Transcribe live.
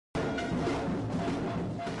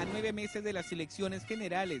9 meses de las elecciones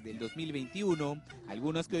generales del 2021,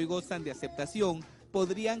 algunos que hoy gozan de aceptación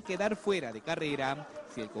podrían quedar fuera de carrera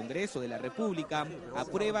si el Congreso de la República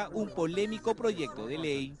aprueba un polémico proyecto de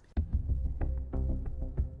ley.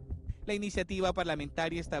 La iniciativa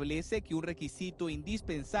parlamentaria establece que un requisito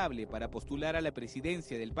indispensable para postular a la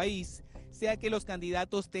presidencia del país sea que los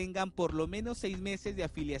candidatos tengan por lo menos 6 meses de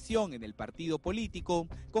afiliación en el partido político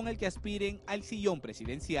con el que aspiren al sillón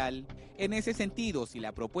presidencial. En ese sentido, si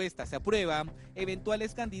la propuesta se aprueba,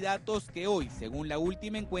 eventuales candidatos que hoy, según la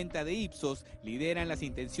última encuesta de Ipsos, lideran las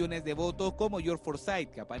intenciones de voto, como George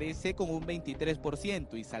Forsyth, que aparece con un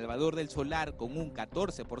 23%, y Salvador del Solar con un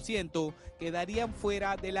 14%, quedarían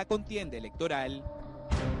fuera de la contienda electoral.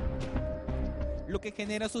 Lo que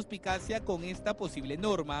genera suspicacia con esta posible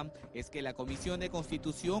norma es que la Comisión de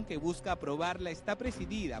Constitución que busca aprobarla está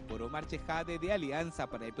presidida por Omar Chehade de Alianza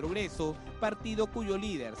para el Progreso, partido cuyo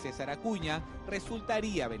líder, César Acuña,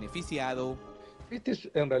 resultaría beneficiado. Esta es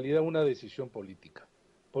en realidad una decisión política.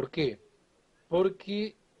 ¿Por qué?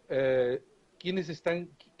 Porque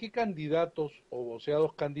 ¿qué candidatos o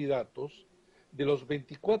voceados candidatos de los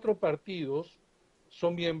 24 partidos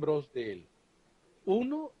son miembros de él?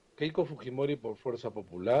 Uno, Keiko Fujimori por Fuerza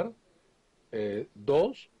Popular.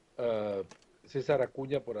 Dos, César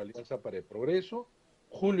Acuña por Alianza para el Progreso.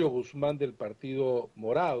 Julio Guzmán del Partido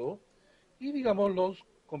Morado. Y digamos los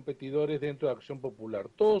competidores dentro de Acción Popular.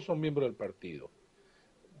 Todos son miembros del partido.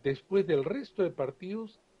 Después del resto de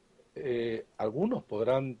partidos, algunos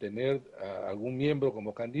podrán tener algún miembro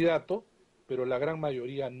como candidato, pero la gran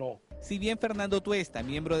mayoría no. Si bien Fernando Tuesta,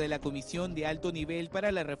 miembro de la Comisión de Alto Nivel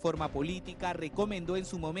para la Reforma Política, recomendó en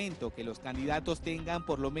su momento que los candidatos tengan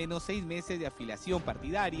por lo menos 6 meses de afiliación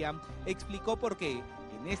partidaria, explicó por qué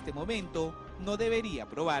en este momento no debería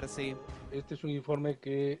aprobarse. Este es un informe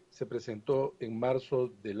que se presentó en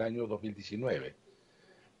marzo del año 2019.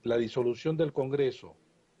 La disolución del Congreso,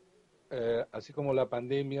 así como la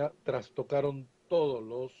pandemia, trastocaron todos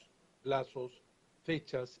los plazos,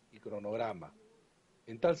 fechas y cronograma.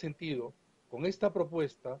 En tal sentido, con esta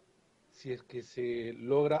propuesta, si es que se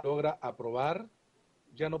logra aprobar,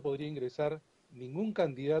 ya no podría ingresar ningún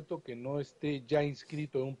candidato que no esté ya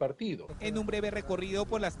inscrito en un partido. En un breve recorrido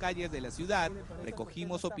por las calles de la ciudad,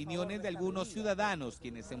 recogimos opiniones de algunos ciudadanos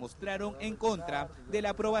quienes se mostraron en contra de la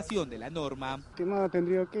aprobación de la norma. El tema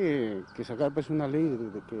tendría que sacar pues una ley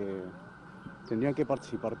de que tendrían que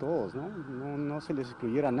participar todos, ¿no? No se les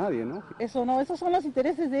excluyera a nadie, ¿no? Eso no, esos son los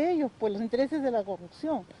intereses de ellos, pues los intereses de la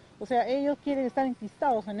corrupción. O sea, ellos quieren estar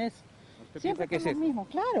enquistados en eso. Siempre son los mismos,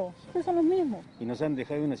 claro, siempre son los mismos. Y nos han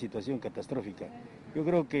dejado en una situación catastrófica. Yo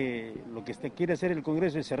creo que lo que quiere hacer el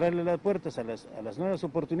Congreso es cerrarle las puertas a las nuevas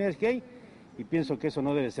oportunidades que hay, y pienso que eso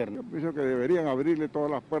no debe ser. Yo pienso que deberían abrirle todas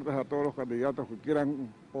las puertas a todos los candidatos que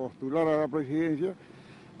quieran postular a la presidencia,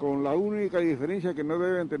 con la única diferencia que no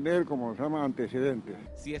deben tener, como se llama, antecedentes.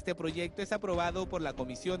 Si este proyecto es aprobado por la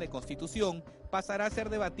Comisión de Constitución, pasará a ser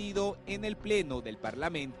debatido en el Pleno del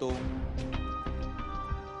Parlamento.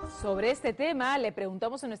 Sobre este tema, le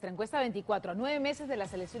preguntamos en nuestra encuesta 24, a 9 meses de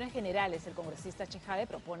las elecciones generales, el congresista Chehade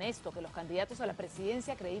propone esto, que los candidatos a la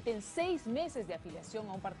presidencia acrediten 6 meses de afiliación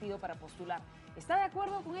a un partido para postular. ¿Está de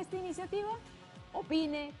acuerdo con esta iniciativa?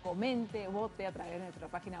 Opine, comente, vote a través de nuestra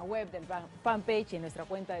página web, del fanpage y en nuestra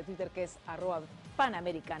cuenta de Twitter que es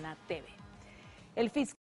 @panamericana TV. El fiscal